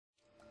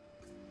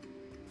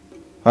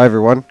Hi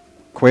everyone,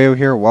 Quayo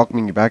here,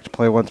 welcoming you back to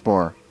play once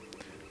more.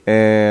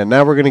 And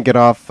now we're gonna get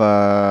off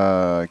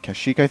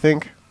Kashyyyk, I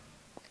think,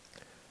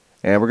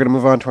 and we're gonna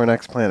move on to our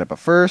next planet. But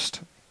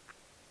first,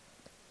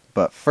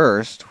 we're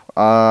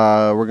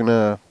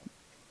gonna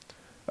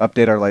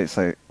update our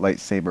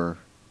lightsaber.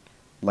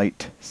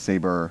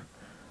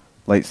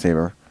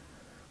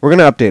 We're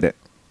gonna update it.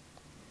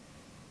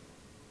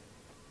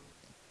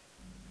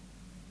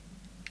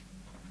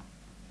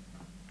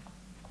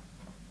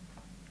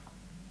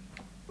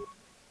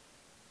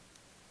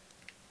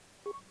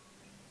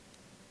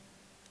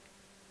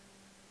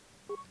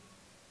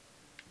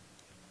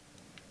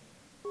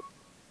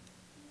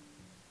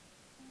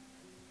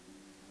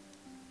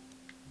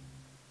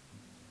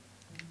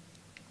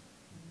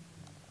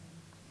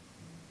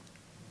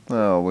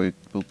 Oh,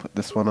 we'll put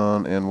this one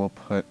on, and we'll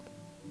put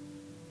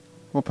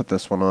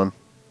this one on.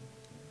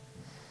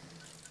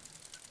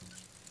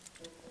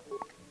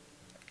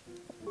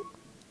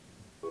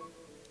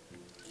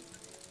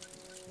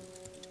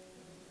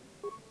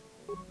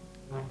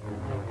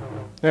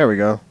 There we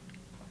go.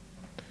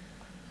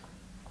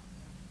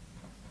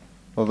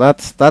 Well,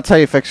 that's how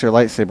you fix your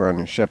lightsaber on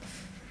your ship.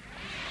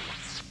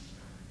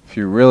 If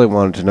you really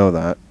wanted to know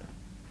that.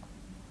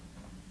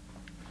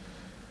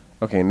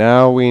 Okay,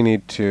 now we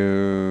need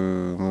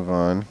to move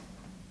on.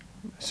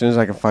 As soon as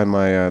I can find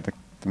my the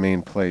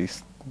main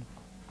place.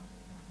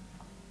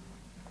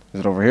 Is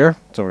it over here?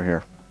 It's over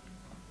here.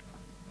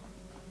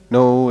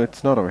 No,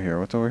 it's not over here.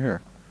 What's over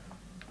here?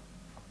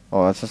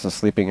 Oh, that's just a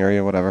sleeping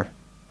area, whatever.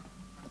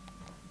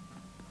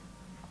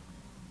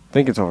 I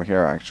think it's over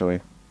here,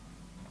 actually.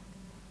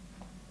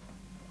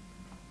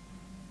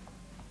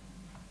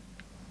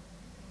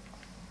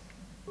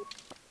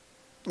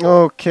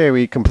 Okay,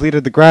 we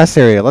completed the grass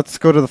area. Let's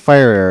go to the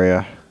fire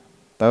area.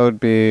 That would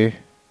be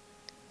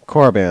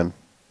Korriban.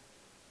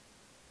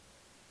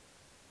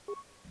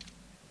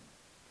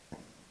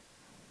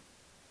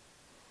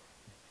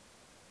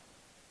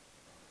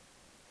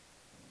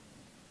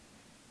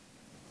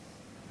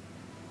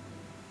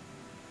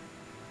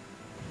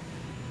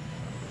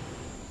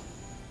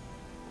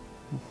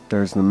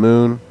 There's the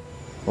moon.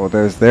 Well,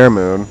 there's their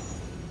moon.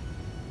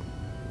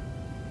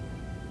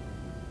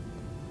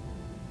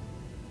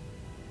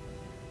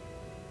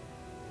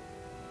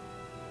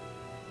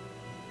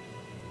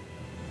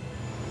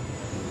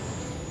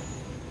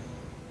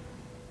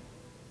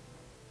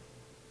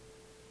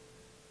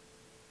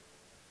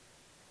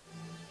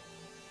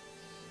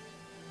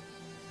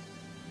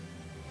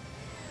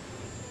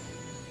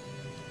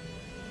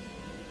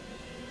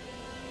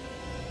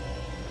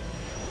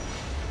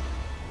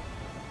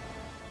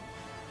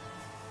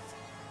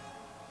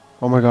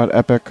 Oh my god,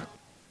 epic.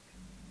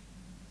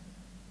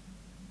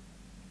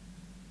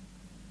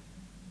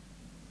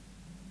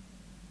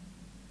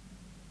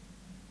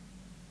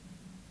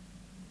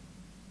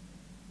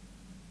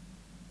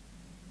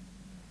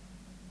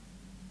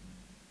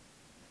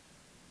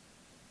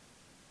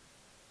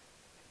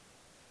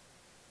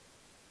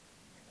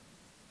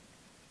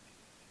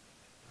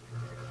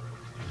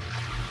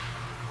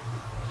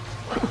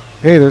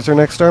 Hey, there's our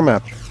next star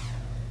map.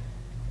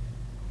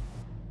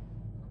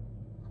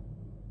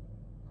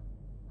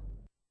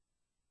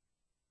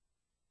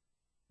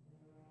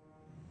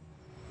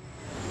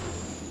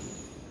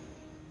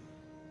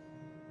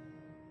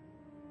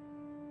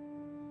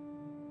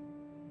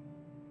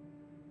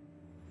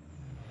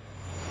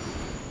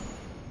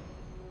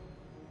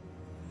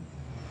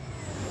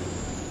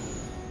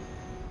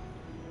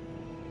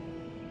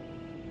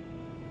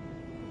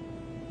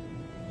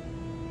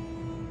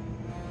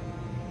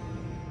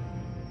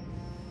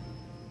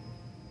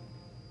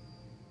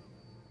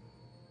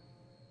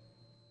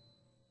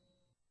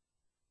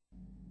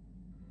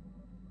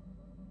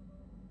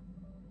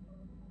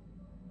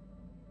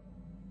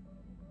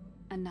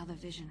 Another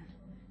vision.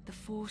 The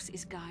Force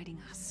is guiding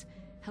us,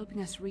 helping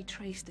us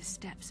retrace the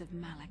steps of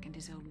Malak and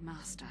his old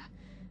master,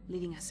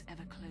 leading us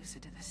ever closer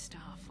to the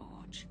Star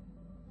Forge.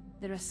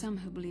 There are some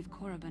who believe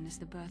Korriban is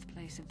the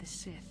birthplace of the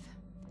Sith.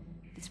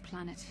 This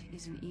planet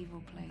is an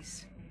evil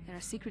place. There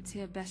are secrets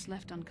here best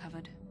left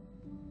uncovered.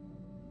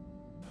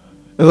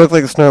 It looked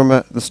like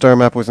the star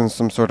map was in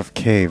some sort of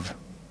cave.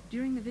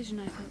 During the vision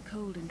I felt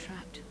cold and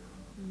trapped,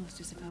 almost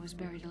as if I was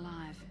buried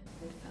alive.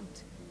 It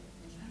felt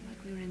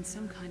like we were in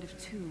some kind of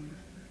tomb.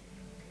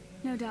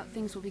 No doubt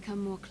things will become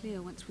more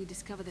clear once we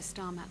discover the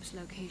star map's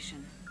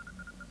location.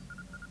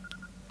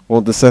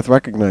 Will the Sith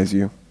recognize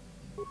you?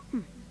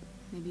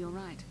 Maybe you're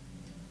right.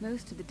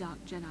 Most of the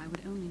Dark Jedi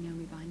would only know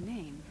me by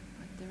name,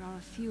 but there are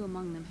a few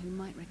among them who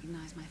might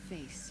recognize my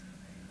face.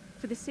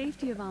 For the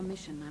safety of our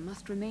mission, I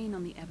must remain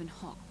on the Ebon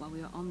Hawk while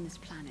we are on this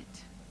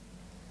planet.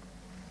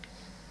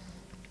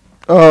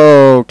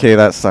 Okay,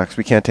 that sucks.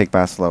 We can't take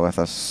Bastila with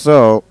us.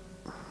 So,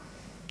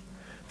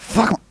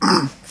 fuck,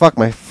 fuck.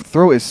 My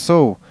throat is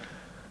so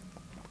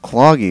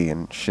cloggy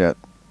and shit.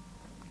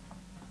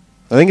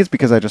 I think it's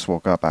because I just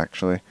woke up,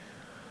 actually.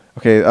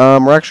 Okay,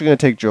 we're actually gonna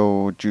take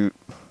Jolee,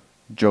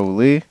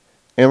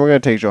 and we're gonna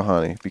take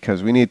Juhani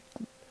because we need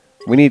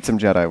some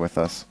Jedi with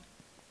us.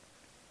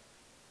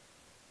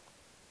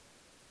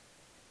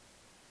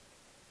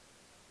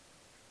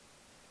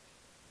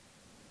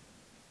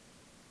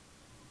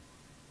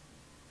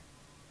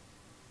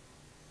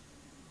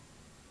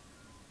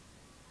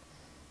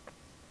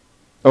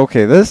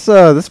 Okay, this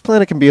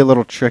planet can be a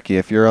little tricky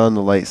if you're on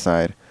the light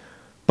side.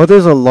 But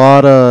there's a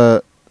lot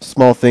of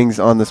small things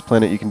on this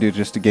planet you can do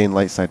just to gain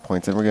light side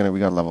points, and we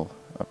gotta level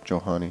up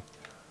Johanny.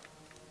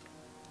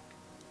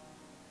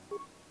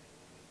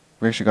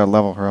 We actually gotta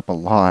level her up a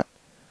lot.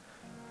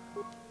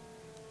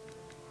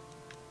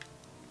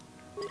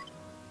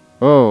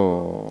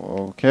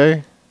 Oh,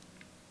 okay.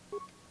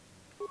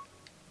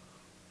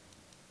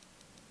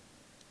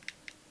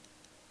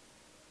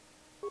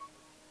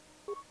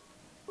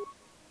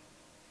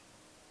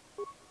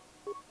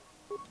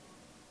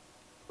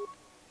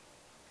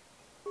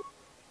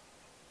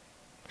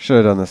 Should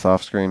have done this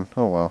off screen.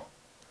 Oh well.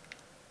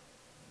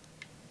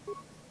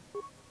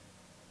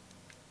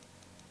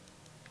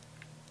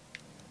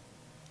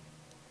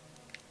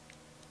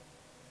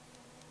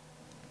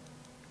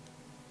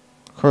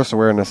 Course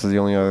awareness is the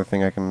only other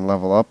thing I can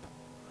level up.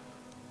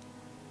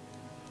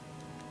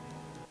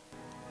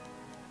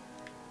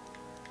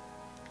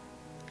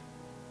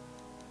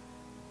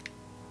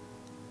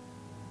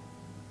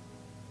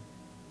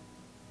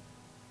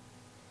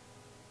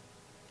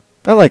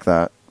 I like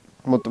that.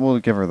 We'll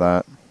give her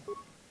that.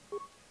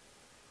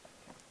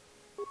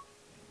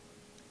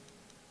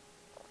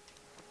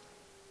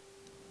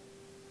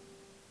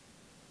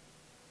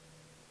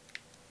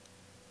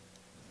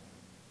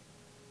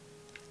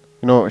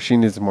 You know what? She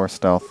needs more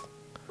stealth.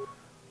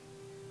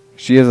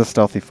 She is a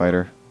stealthy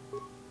fighter.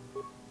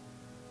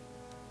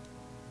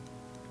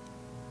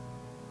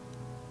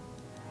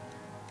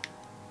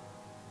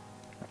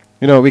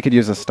 You know, we could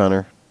use a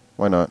stunner.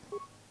 Why not?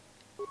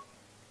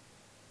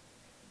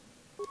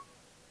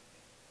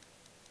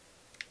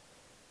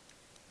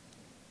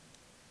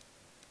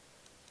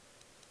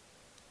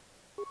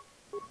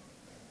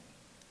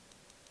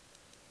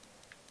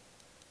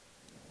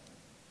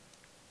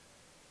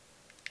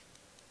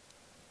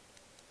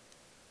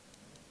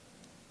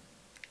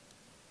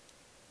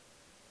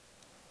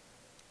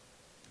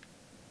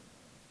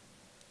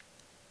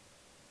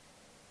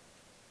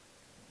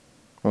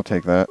 We'll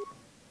take that.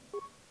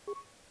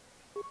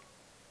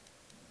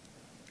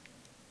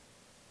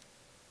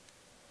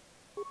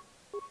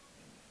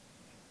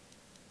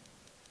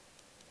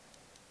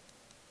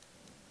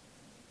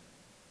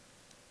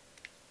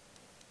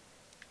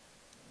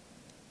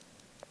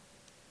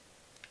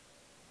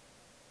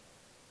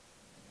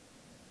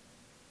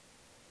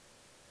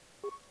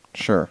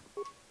 Sure.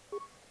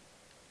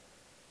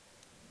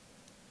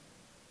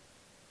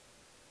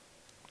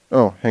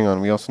 Oh, hang on.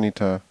 We also need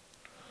to...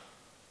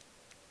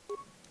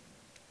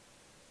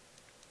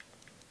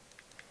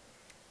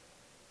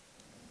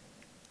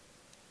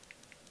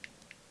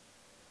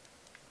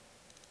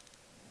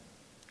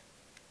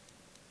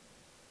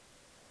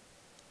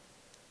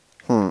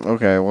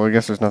 Okay. Well, I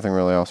guess there's nothing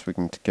really else we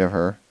can give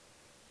her.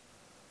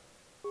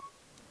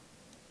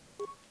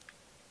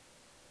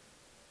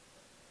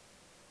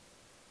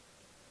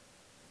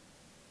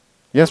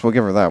 Yes, we'll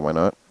give her that. Why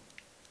not?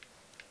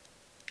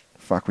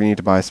 Fuck, we need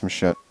to buy some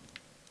shit.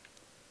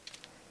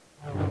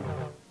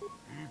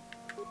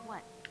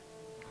 What?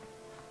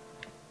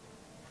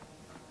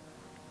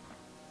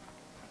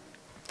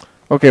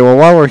 Okay, well,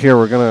 while we're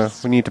here,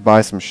 we need to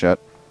buy some shit.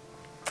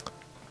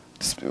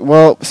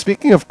 Well,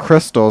 speaking of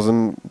crystals,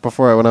 and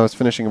when I was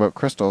finishing about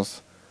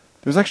crystals,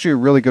 there's actually a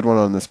really good one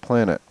on this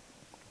planet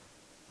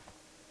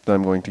that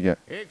I'm going to get.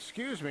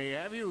 Excuse me,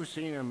 have you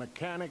seen a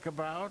mechanic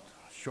about?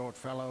 Short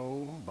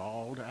fellow,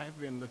 bald. I've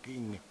been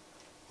looking...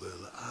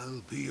 Well,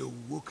 I'll be a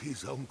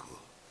Wookiee's uncle.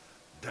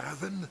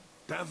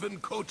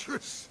 Davin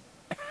Coatress?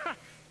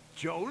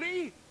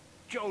 Jolie?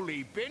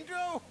 Jolie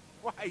Pinto?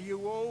 Why,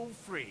 you old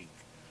freak.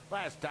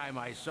 Last time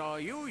I saw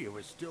you, you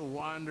were still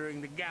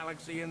wandering the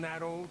galaxy in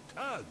that old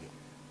tug.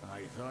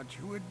 I thought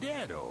you were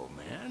dead, old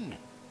man.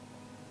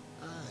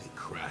 I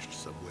crashed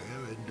somewhere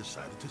and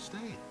decided to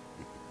stay.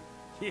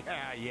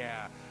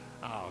 Yeah,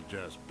 I'll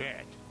just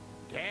bet.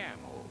 Damn,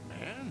 old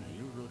man,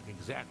 you look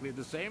exactly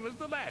the same as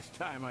the last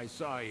time I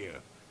saw you.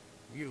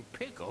 You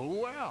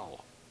pickle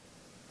well.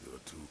 You're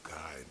too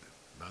kind.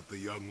 Not the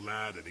young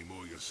lad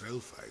anymore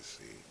yourself, I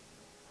see.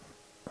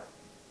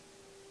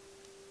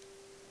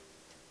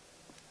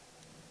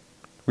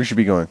 We should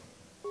be going.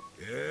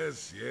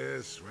 Yes,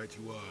 right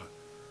you are.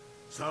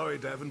 Sorry,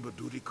 Davin, but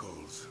duty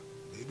calls.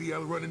 Maybe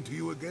I'll run into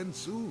you again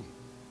soon.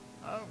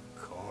 Of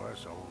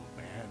course, old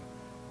man.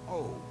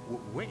 Oh,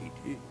 wait.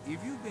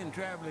 If you've been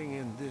traveling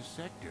in this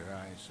sector,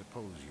 I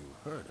suppose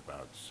you heard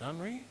about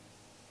Sunry?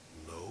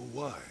 No,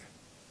 why?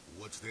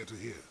 What's there to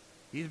hear?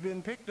 He's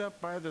been picked up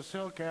by the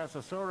Selkath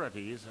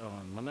authorities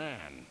on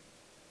Manaan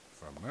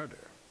for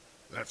murder.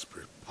 That's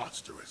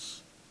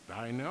preposterous.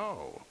 I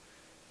know.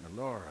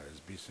 Laura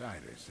is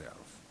beside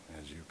herself,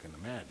 as you can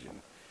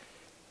imagine.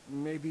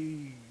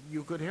 Maybe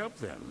you could help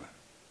them.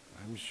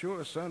 I'm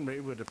sure Sunray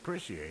would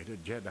appreciate a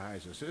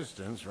Jedi's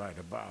assistance right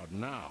about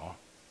now.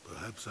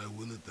 Perhaps I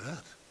will at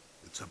that.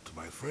 It's up to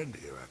my friend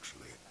here,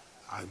 actually.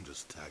 I'm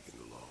just tagging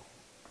along.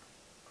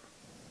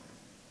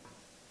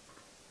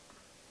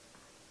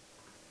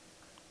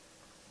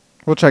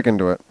 We'll check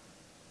into it.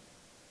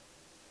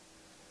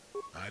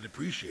 I'd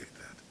appreciate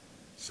that.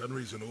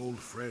 Sunry's an old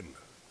friend.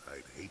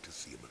 I'd hate to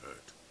see him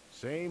hurt.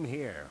 Same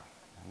here.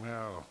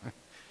 Well,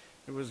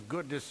 it was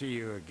good to see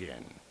you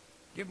again.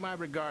 Give my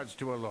regards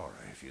to Alora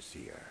if you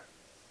see her.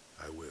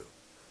 I will.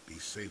 Be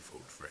safe,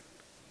 old friend.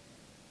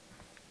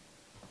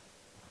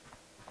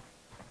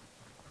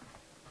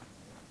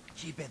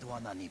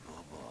 Chibedwanani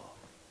bobo.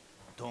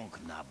 Donk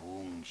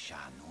nabung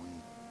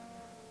shanun.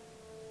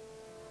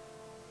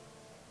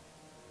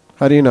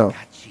 How do you know?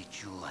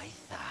 Kachichu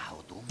aitha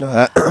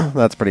odum.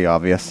 That's pretty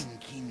obvious.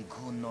 Kin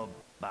kuno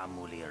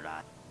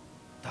bamulirat.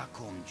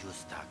 Takum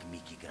justak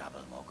miki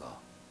grabel mogo.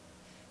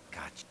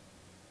 Kach.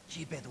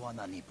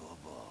 Chibedwanani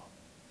bobo.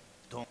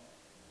 Donk.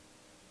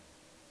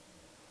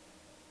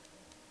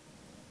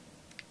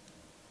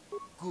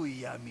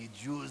 Kuyami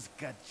juz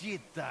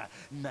kachita.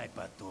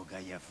 Naipatoga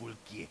ya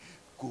fulki.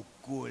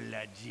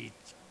 Kukula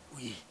jit.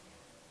 Ui.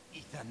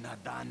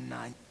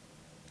 Itanadana.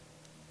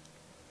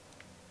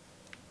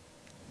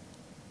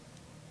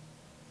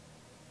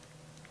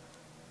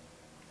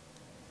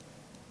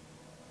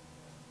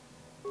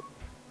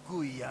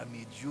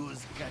 Kuyami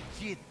juz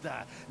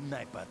kachita.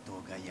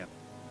 Naipatoga ya.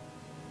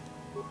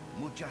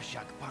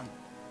 Muchashak pang.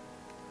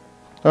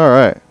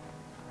 Alright.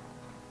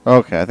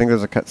 Okay, I think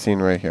there's a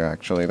cutscene right here,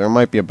 actually. There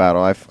might be a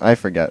battle. I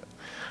forget.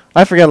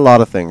 I forget a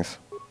lot of things.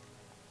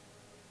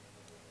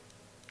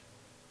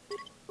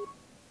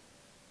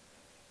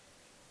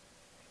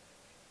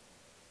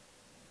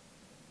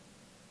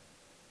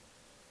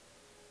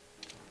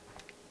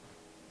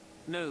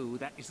 No,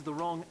 that is the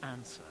wrong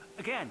answer.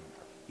 Again,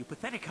 you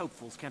pathetic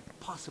hopefuls can't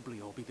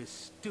possibly all be this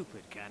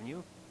stupid, can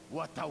you?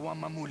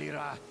 Watawama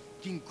mulira.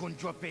 Kin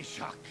kunjo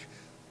peshak.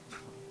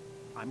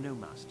 I'm no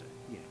master,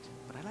 yet,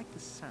 but I like the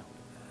sound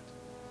of that.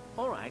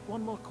 All right,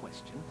 one more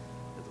question.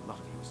 There's a lot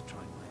of you is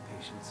trying my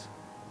patience.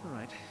 All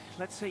right,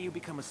 let's say you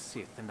become a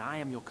Sith, and I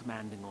am your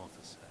commanding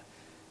officer.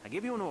 I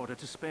give you an order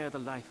to spare the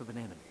life of an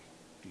enemy.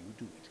 Do you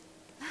do it?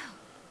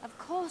 Of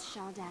course,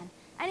 Shaldan.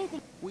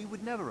 Anything. We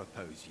would never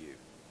oppose you.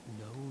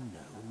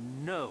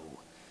 No.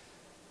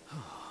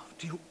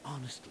 Do you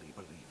honestly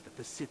believe that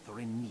the Sith are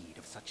in need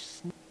of such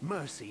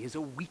mercy is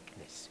a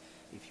weakness?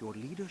 If your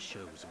leader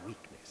shows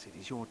weakness, it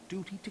is your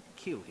duty to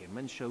kill him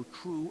and show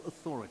true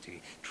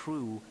authority,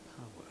 true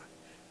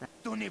power.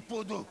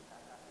 Tunipudu.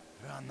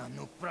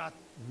 Rananuprat.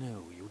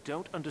 No, you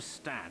don't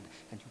understand,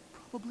 and you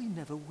probably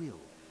never will.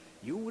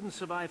 You wouldn't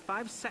survive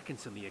 5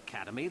 seconds in the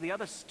academy. The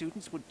other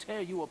students would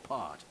tear you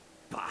apart.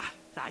 Bah!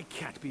 I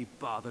can't be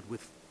bothered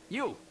with...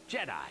 You,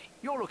 Jedi!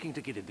 You're looking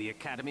to get in the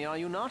academy, are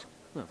you not?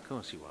 Well, of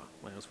course you are.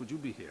 Why else would you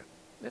be here?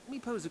 Let me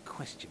pose a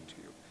question to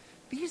you.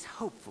 These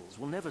hopefuls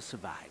will never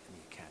survive in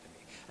the academy.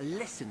 A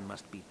lesson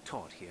must be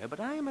taught here, but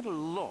I am at a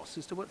loss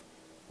as to what...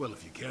 Well,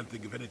 if you can't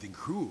think of anything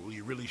cruel,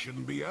 you really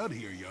shouldn't be out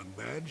here, young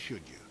man,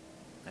 should you?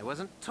 I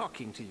wasn't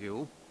talking to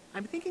you.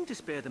 I'm thinking to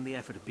spare them the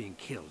effort of being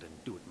killed and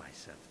do it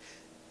myself.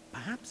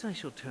 Perhaps I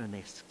shall turn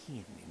their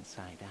skin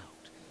inside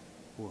out.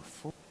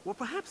 Or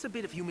perhaps a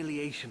bit of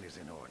humiliation is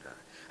in order.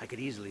 I could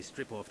easily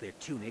strip off their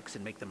tunics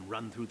and make them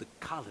run through the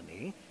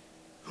colony.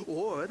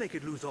 Or they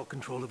could lose all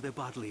control of their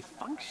bodily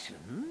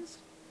functions.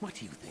 What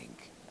do you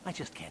think? I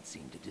just can't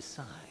seem to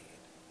decide.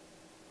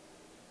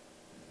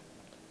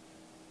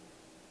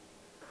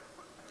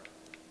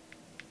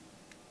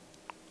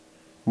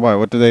 Why?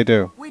 What do they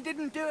do? We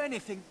didn't do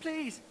anything.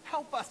 Please,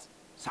 help us.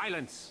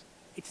 Silence!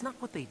 It's not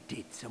what they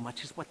did so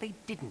much as what they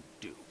didn't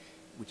do,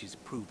 which is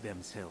prove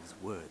themselves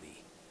worthy.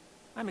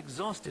 I'm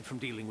exhausted from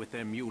dealing with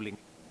their mewling.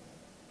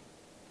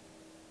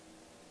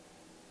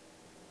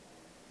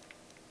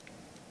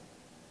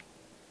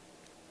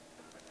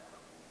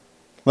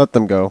 Let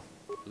them go.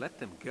 Let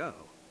them go?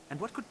 And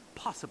what could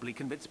possibly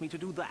convince me to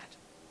do that?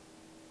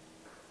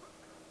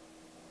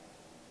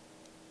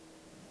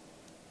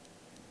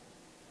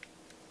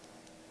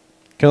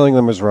 Killing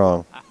them is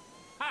wrong.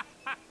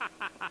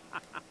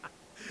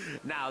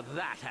 Now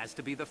that has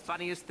to be the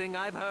funniest thing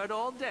I've heard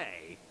all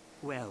day.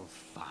 Well,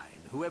 fine.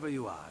 Whoever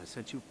you are,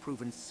 since you've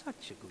proven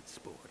such a good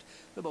sport,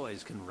 the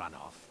boys can run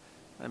off.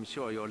 I'm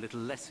sure your little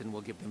lesson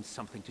will give them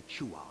something to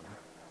chew on.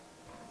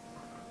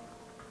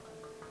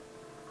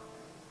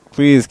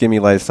 Please give me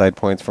light side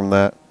points from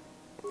that.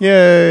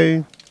 Yay!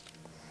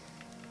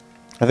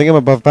 I think I'm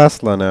above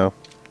Bastila now.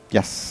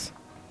 Yes.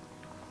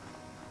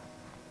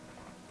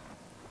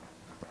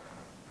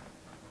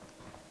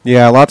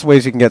 Yeah, lots of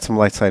ways you can get some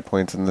light side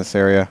points in this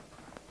area.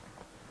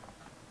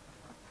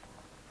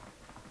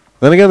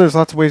 Then again, there's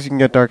lots of ways you can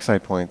get dark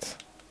side points.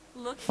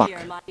 Look Fuck.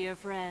 here, my dear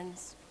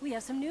friends. We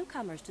have some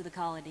newcomers to the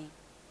colony,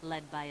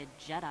 led by a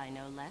Jedi,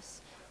 no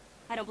less.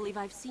 I don't believe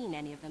I've seen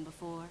any of them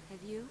before.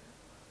 Have you?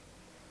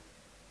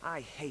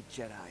 I hate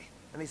Jedi,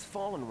 and these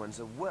fallen ones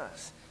are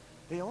worse.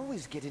 They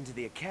always get into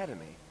the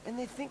academy, and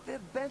they think they're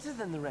better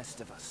than the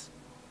rest of us.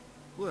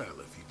 Well,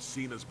 if you'd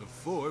seen us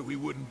before, we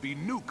wouldn't be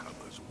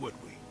newcomers, would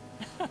we?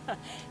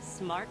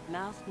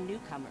 Smart-mouthed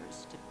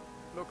newcomers to...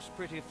 Looks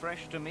pretty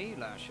fresh to me,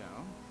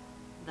 Lashao.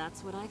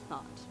 That's what I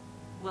thought.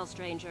 Well,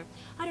 stranger,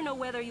 I don't know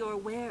whether you're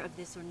aware of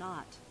this or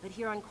not, but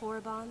here on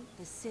Korriban,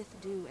 the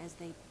Sith do as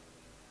they...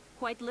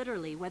 Quite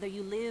literally, whether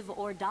you live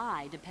or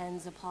die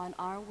depends upon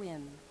our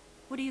whim.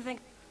 What do you think?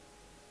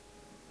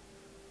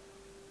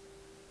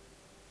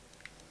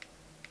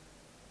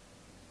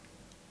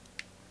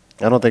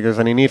 I don't think there's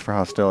any need for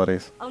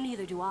hostilities. Oh,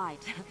 neither do I.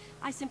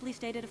 I simply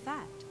stated a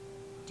fact.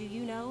 Do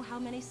you know how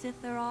many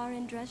Sith there are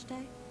in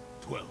Dresde?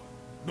 12.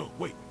 No,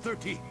 wait,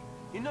 13.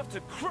 Enough to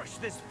crush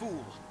this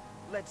fool.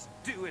 Let's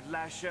do it,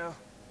 Lasho.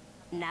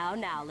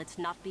 Now, let's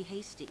not be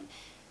hasty.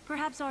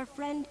 Perhaps our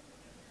friend...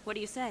 What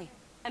do you say?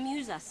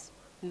 Amuse us.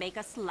 Make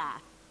us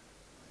laugh.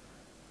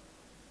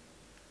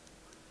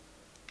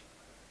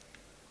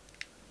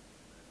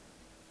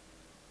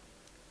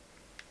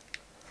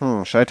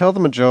 Should I tell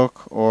them a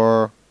joke,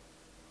 or...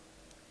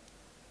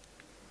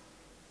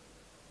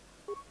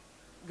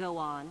 Go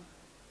on.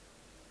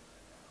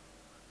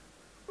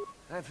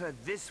 I've heard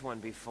this one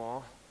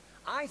before.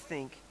 I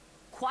think...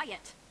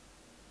 Quiet!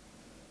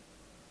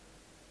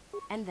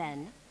 And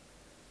then...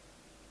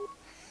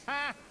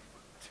 Ha!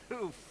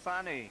 Too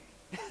funny.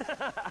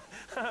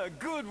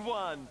 Good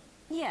one!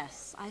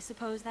 Yes, I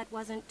suppose that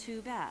wasn't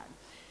too bad.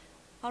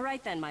 All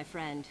right then, my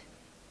friend.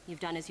 You've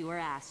done as you were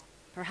asked.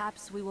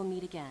 Perhaps we will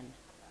meet again.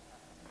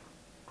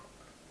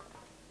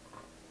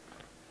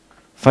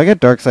 If I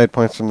get dark side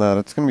points from that,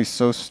 it's gonna be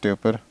so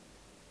stupid.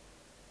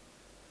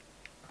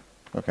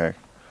 Okay.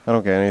 I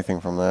don't get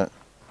anything from that.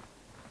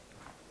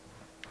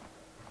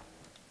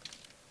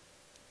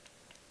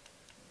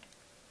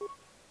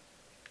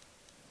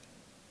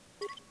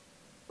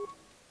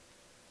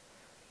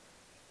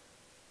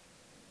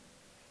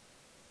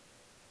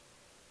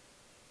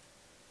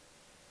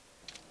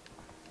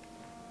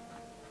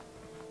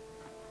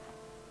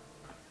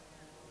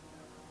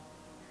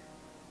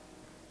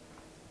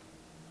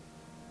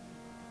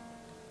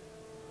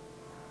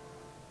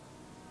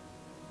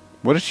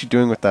 What is she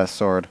doing with that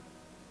sword?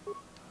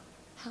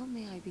 How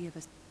may I be of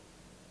assistance?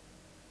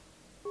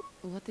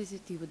 What is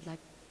it you would like?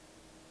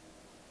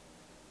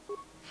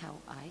 How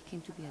I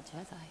came to be a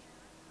Jedi?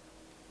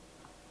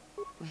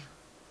 Well,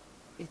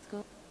 it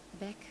goes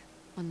back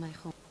on my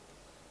home.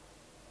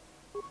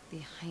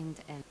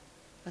 Behind end.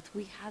 But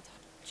we had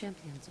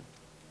champions.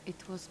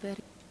 It was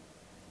very...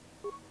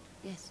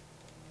 Yes,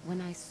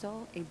 when I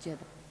saw a Jedi,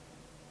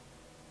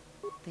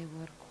 they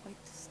were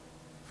quite...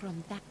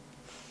 From that...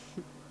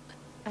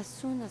 As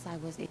soon as I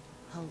was a...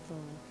 Although...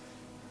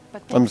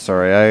 But I'm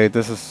sorry,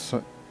 this is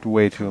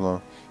way too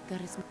long.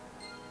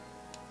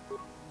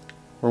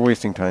 We're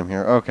wasting time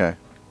here. Okay.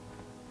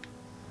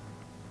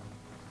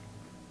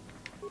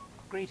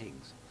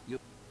 Greetings.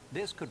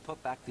 This could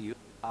put back the...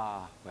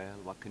 well,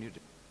 what can you do?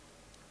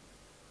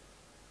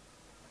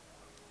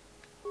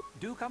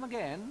 Do come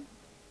again.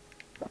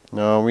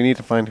 No, we need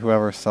to find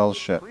whoever sells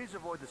shit. Please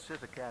avoid the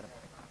Sith Academy,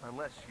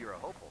 unless you're a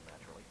hopeful,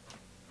 naturally.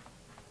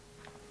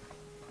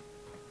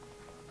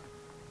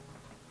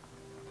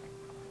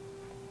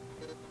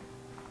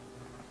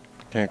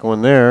 Can't go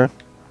in there.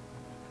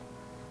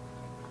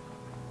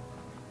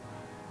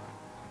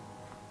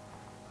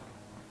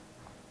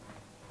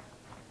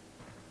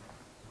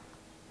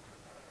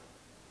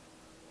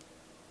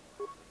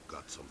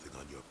 Got something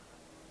on your...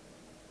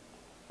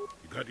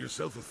 You got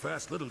yourself a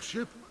fast little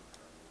ship?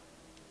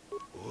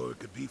 Or it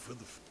could be for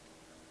the...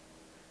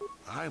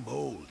 I'm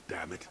old,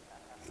 damn it.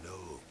 You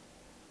know.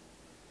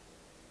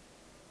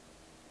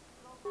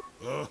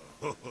 Oh,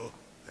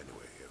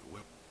 anyway,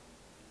 well...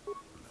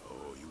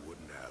 No, you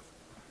wouldn't have.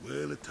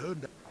 Well, it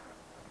turned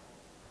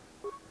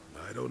out...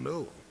 I don't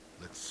know.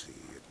 Let's see.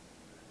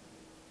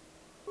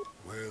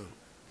 Well,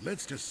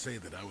 let's just say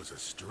that I was a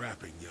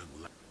strapping young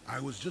lad. I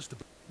was just a...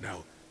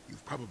 Now,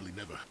 you've probably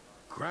never...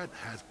 Krat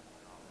has...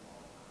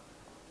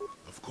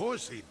 Of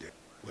course he did.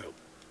 Well,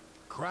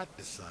 Krat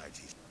decides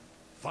he's...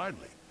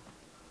 Finally,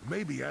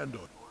 maybe Andor...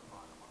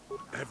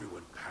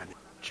 Everyone panicked.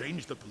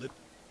 Changed the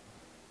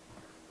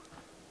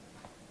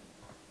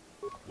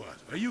What?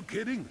 Are you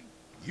kidding?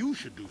 You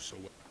should do so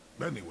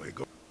well. Anyway,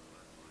 go...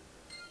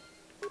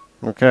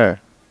 Okay.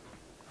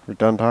 We're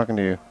done talking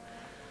to you.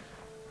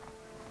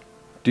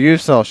 Do you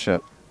sell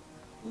shit?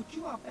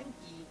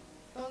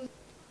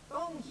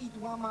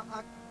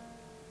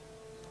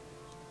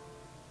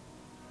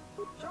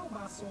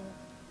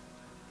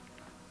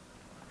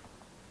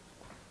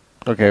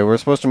 Okay, we're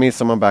supposed to meet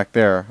someone back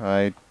there.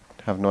 I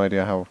have no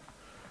idea what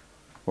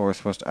we're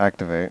supposed to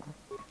activate.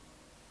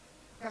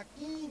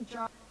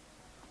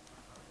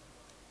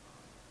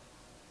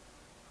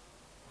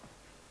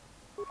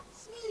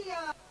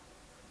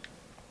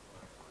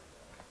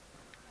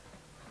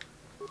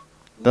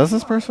 Does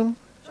this person?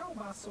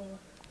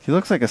 He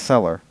looks like a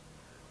seller.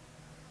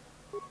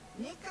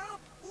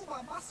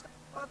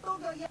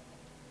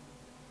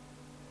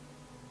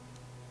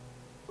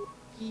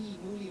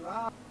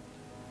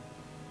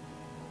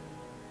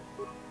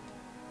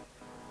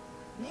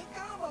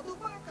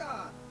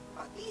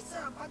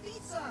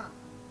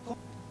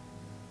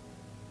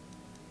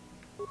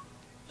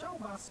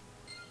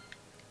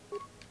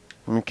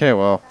 Okay,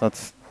 well,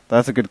 that's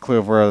a good clue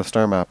of where the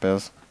star map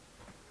is.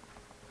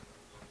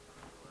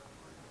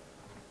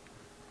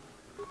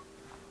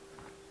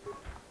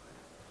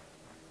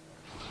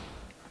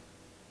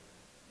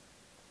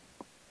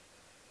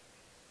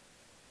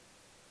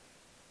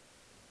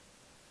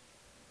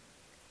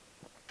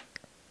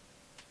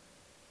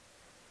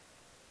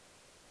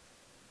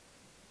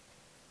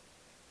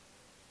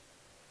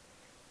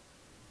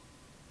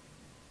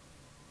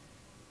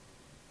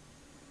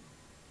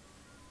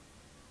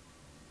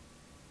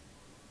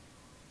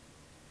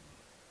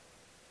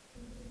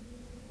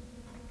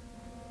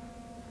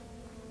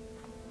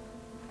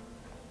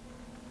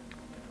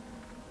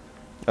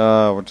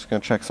 We're just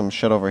gonna check some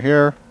shit over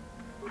here.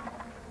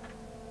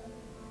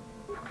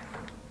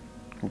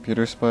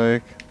 Computer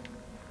spike.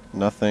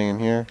 Nothing in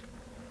here.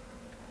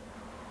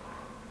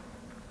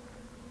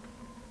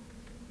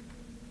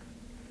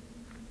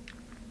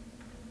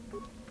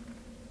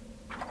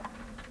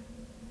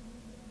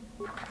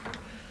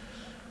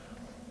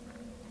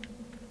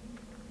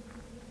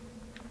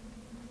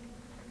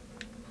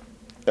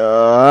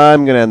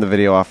 I'm gonna end the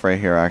video off right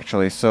here,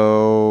 actually.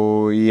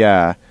 So,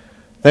 yeah.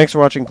 Thanks for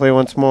watching Play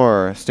Once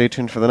More. Stay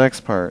tuned for the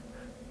next part.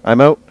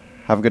 I'm out.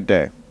 Have a good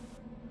day.